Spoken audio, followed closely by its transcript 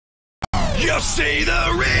You'll see the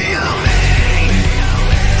real me.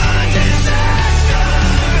 A disaster.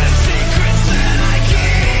 The secrets that I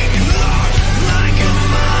keep locked like a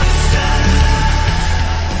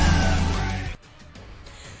monster.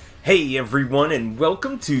 Hey everyone, and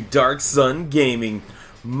welcome to Darkson Gaming.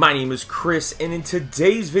 My name is Chris, and in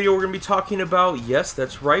today's video we're going to be talking about, yes,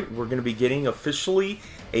 that's right, we're going to be getting officially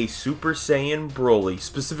a Super Saiyan Broly,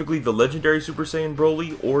 specifically the legendary Super Saiyan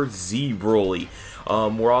Broly or Z Broly.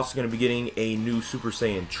 We're also going to be getting a new Super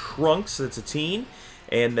Saiyan Trunks, that's a teen,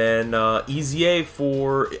 and then EZA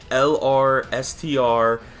for LR,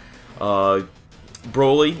 STR,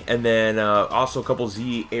 Broly, and then also a couple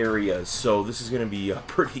Z areas. So this is going to be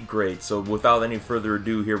pretty great. So without any further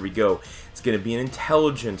ado, here we go. It's going to be an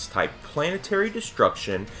intelligence type, planetary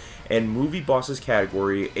destruction, and movie bosses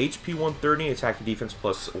category, HP 130, attack and defense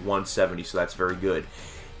plus 170, so that's very good.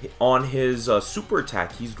 On his super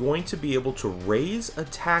attack, he's going to be able to raise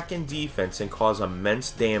attack and defense and cause immense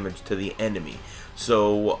damage to the enemy.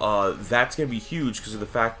 So that's going to be huge because of the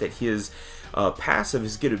fact that his passive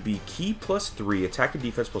is going to be Ki plus 3, attack and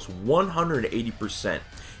defense plus 180%.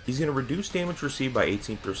 He's going to reduce damage received by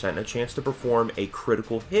 18% and a chance to perform a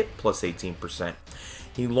critical hit plus 18%.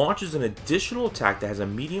 He launches an additional attack that has a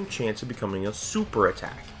medium chance of becoming a super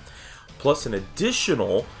attack, plus an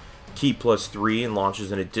additional Ki plus 3 and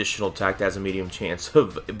launches an additional attack that has a medium chance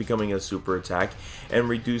of becoming a super attack, and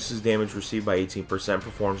reduces damage received by 18%,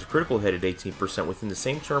 performs a critical hit at 18% within the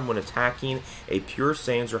same turn when attacking a pure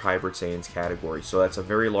Saiyans or hybrid Saiyans category. So that's a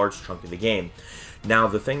very large chunk of the game. Now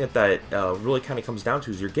the thing that really kind of comes down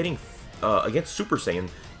to is you're getting, against Super Saiyan,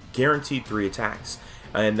 guaranteed 3 attacks.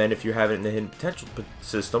 And then if you have it in the hidden potential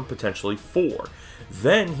system, potentially 4.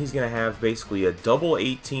 Then he's going to have basically a double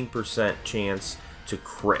 18% chance to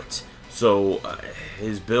crit. So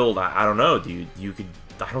his build, I don't know, dude.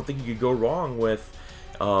 I don't think you could go wrong with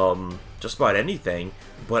just about anything.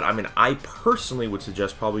 But I mean, I personally would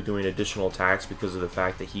suggest probably doing additional attacks because of the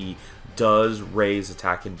fact that he does raise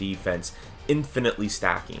attack and defense, infinitely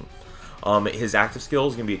stacking. His active skill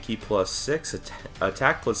is going to be a Ki plus 6,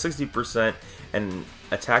 attack plus 60%, and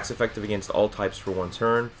attacks effective against all types for 1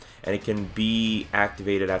 turn. And it can be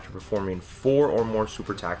activated after performing 4 or more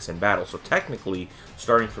super attacks in battle. So technically,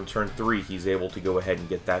 starting from turn 3, he's able to go ahead and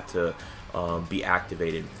get that to be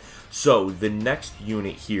activated. So the next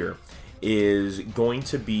unit here is going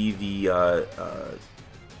to be the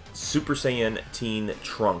Super Saiyan Teen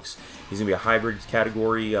Trunks. He's going to be a hybrid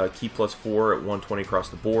category, Ki plus 4 at 120 across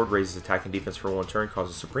the board, raises attack and defense for 1 turn,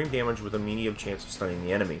 causes supreme damage with a medium chance of stunning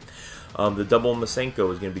the enemy. The double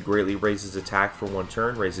Masenko is going to be greatly raises attack for 1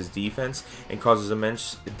 turn, raises defense, and causes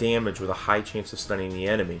immense damage with a high chance of stunning the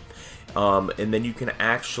enemy. And then you can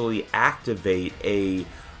actually activate a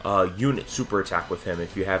unit super attack with him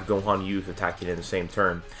if you have Gohan Youth attacking in the same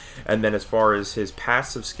turn. And then as far as his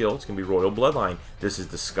passive skill, it's going to be Royal Bloodline. This is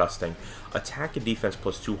disgusting. Attack and defense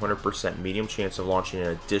plus 200%, medium chance of launching an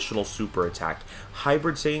additional super attack.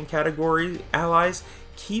 Hybrid Saiyan category allies,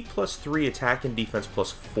 Ki plus 3, attack and defense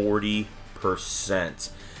plus 40%.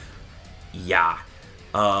 Yeah.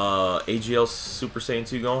 AGL Super Saiyan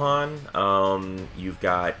 2 Gohan. You've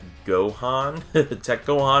got Gohan, Tech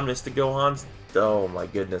Gohan, Mystic Gohan. Oh my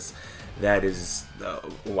goodness, that is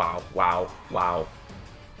wow.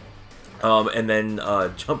 And then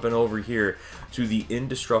jumping over here to the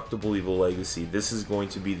Indestructible Evil Legacy. This is going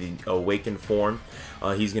to be the Awakened form.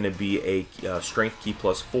 He's going to be a Strength Ki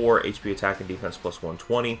plus 4, HP attack and defense plus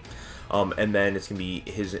 120. And then it's going to be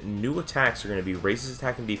his new attacks are going to be raises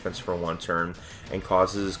attack and defense for 1 turn and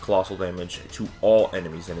causes colossal damage to all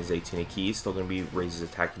enemies. And his 18 Ki is still going to be raises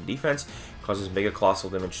attack and defense, causes mega colossal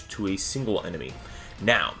damage to a single enemy.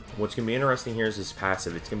 Now, what's going to be interesting here is his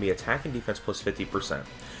passive. It's going to be attack and defense plus 50%.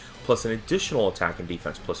 Plus an additional attack and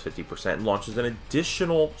defense plus 50%, and launches an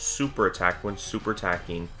additional super attack when super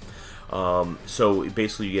attacking. So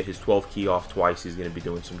basically you get his 12 Ki off twice. He's going to be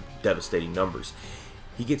doing some devastating numbers.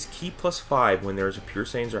 He gets Ki plus 5 when there is a pure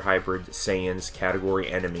Saiyans or hybrid Saiyans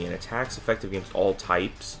category enemy, and attacks effective against all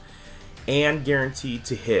types, and guaranteed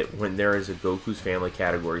to hit when there is a Goku's family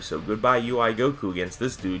category. So goodbye UI Goku against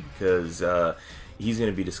this dude, because he's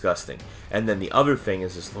going to be disgusting. And then the other thing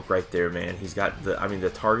is this, look right there, man. He's got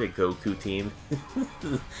the Target Goku team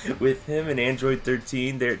with him and Android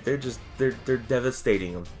 13. They're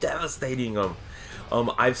devastating him.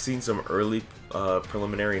 I've seen some early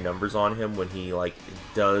preliminary numbers on him when he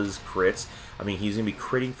does crits. I mean, he's gonna be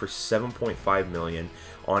critting for 7.5 million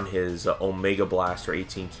on his Omega Blaster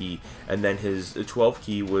 18 Ki, and then his 12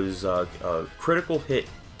 Ki was critical hit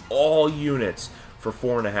all units for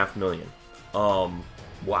 4.5 million.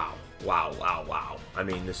 Wow. I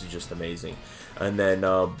mean, this is just amazing. And then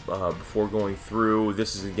before going through,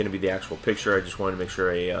 this isn't going to be the actual picture. I just wanted to make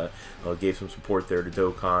sure I gave some support there to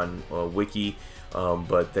Dokkan Wiki.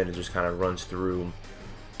 But then it just kind of runs through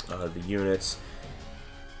the units.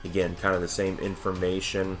 Again, kind of the same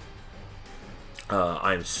information.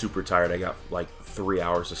 I'm super tired. I got like 3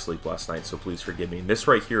 hours of sleep last night, so please forgive me. This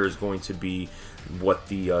right here is going to be what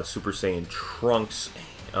the Super Saiyan Trunks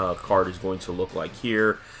card is going to look like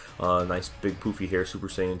here. Nice big poofy hair Super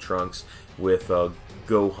Saiyan Trunks with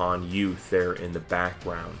Gohan Youth there in the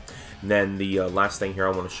background. And then the last thing here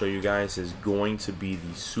I want to show you guys is going to be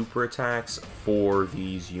the super attacks for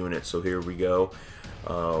these units. So here we go.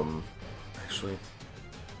 Actually,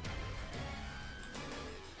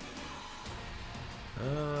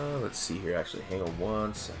 let's see here. Actually, hang on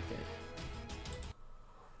one second.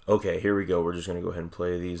 Okay, here we go. We're just going to go ahead and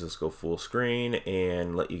play these. Let's go full screen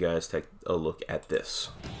and let you guys take a look at this.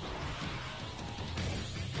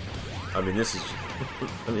 I mean, this is...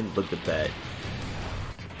 I mean, look at that.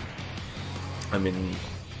 I mean,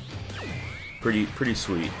 pretty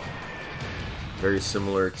sweet. Very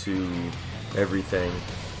similar to everything.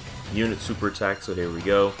 Unit super attack, so here we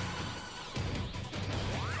go.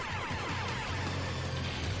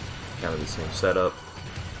 Kind of the same setup.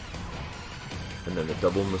 And then the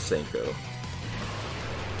double Masenko.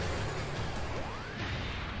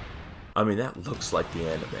 I mean, that looks like the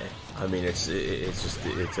anime. I mean, it's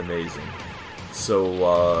amazing.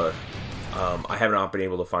 So I have not been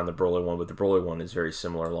able to find the Broly one, but the Broly one is very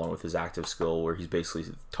similar, along with his active skill, where he's basically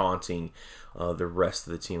taunting the rest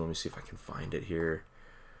of the team. Let me see if I can find it here.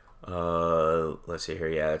 Let's see here.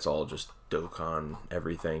 Yeah, it's all just Dokkan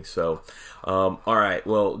everything. So alright,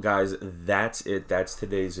 well guys, that's it. That's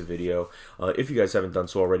today's video. If you guys haven't done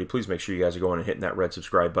so already, please make sure you guys are going and hitting that red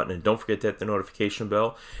subscribe button, and don't forget to hit the notification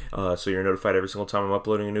bell so you're notified every single time I'm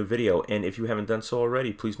uploading a new video. And if you haven't done so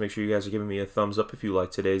already, please make sure you guys are giving me a thumbs up if you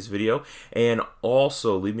like today's video, and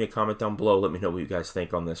also leave me a comment down below. Let me know what you guys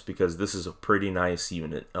think on this, because this is a pretty nice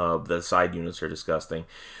unit. The side units are disgusting,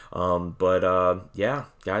 yeah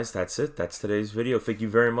guys, that's it. That's today's video. Thank you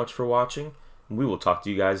very much for watching. We will talk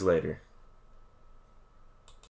to you guys later.